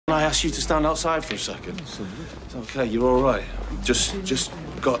Can I ask you to stand outside for a second? It's okay, you're all right. Just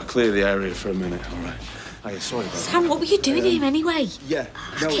got to clear the area for a minute, all right? Oh, yeah, sorry about that. Sam, what were you doing here anyway? Yeah.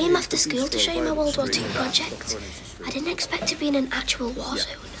 I came after school to show you my World War II project. I didn't expect to be in an actual war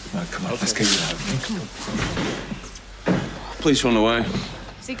zone. Right, come on, let's get you out. Come on. Police run away.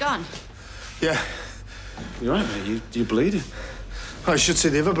 Is he gone? Yeah. You all right, mate? You're bleeding. I should see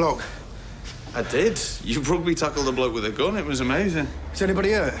the other bloke. I did. You rugby tackled the bloke with a gun. It was amazing. Is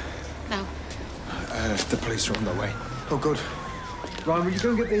anybody hurt? No. The police are on their way. Oh, good. Ryan, will you go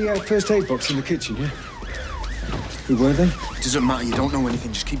and get the first aid box in the kitchen, yeah? Who were they? It doesn't matter. You don't know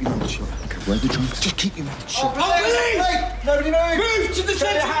anything. Just keep your mouth shut. Okay, where are the drunks? Just keep your mouth shut. Police! Nobody knows. Move to the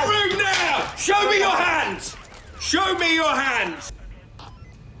centre of the room now! Show me your hands! Show me your hands!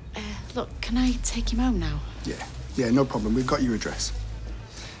 Look, can I take him home now? Yeah, no problem. We've got your address.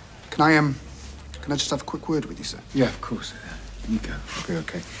 Can I just have a quick word with you, sir? Yeah, of course. You go. I'll be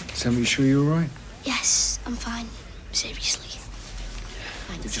okay. Sam, you sure you're all right? Yes, I'm fine. Seriously.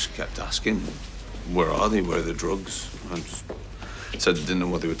 They just kept asking, where are they? Where are the drugs? I just said they didn't know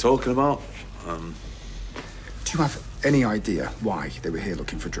what they were talking about. Do you have any idea why they were here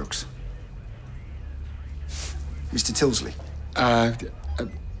looking for drugs? Mr. Tilsley? I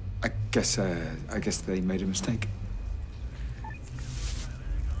guess they made a mistake.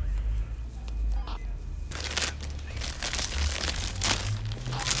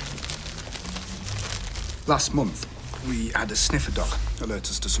 Last month, we had a sniffer dog alert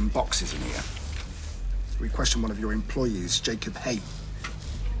us to some boxes in here. We questioned one of your employees, Jacob Hay.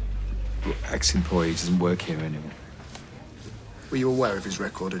 Ex-employee doesn't work here anymore. Were you aware of his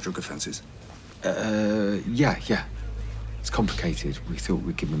record of drug offences? Yeah. It's complicated. We thought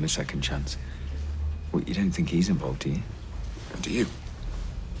we'd give him a second chance. Well, you don't think he's involved, do you? Do you?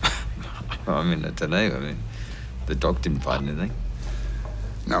 I mean, I don't know. The dog didn't find anything.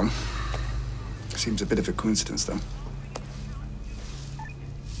 No. Seems a bit of a coincidence, though.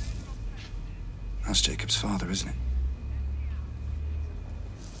 That's Jacob's father, isn't it?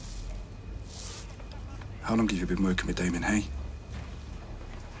 How long have you been working with Damon Hay?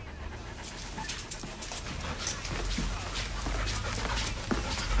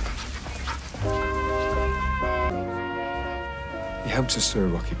 He helped us through a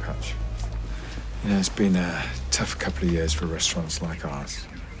rocky patch. You know, it's been a tough couple of years for restaurants like ours.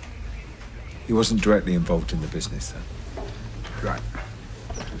 He wasn't directly involved in the business, though. Right.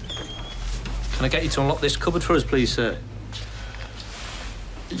 Can I get you to unlock this cupboard for us, please, sir?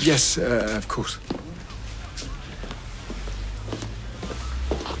 Yes, of course.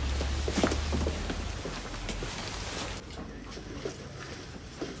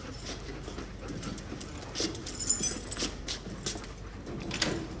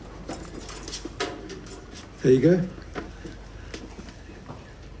 There you go.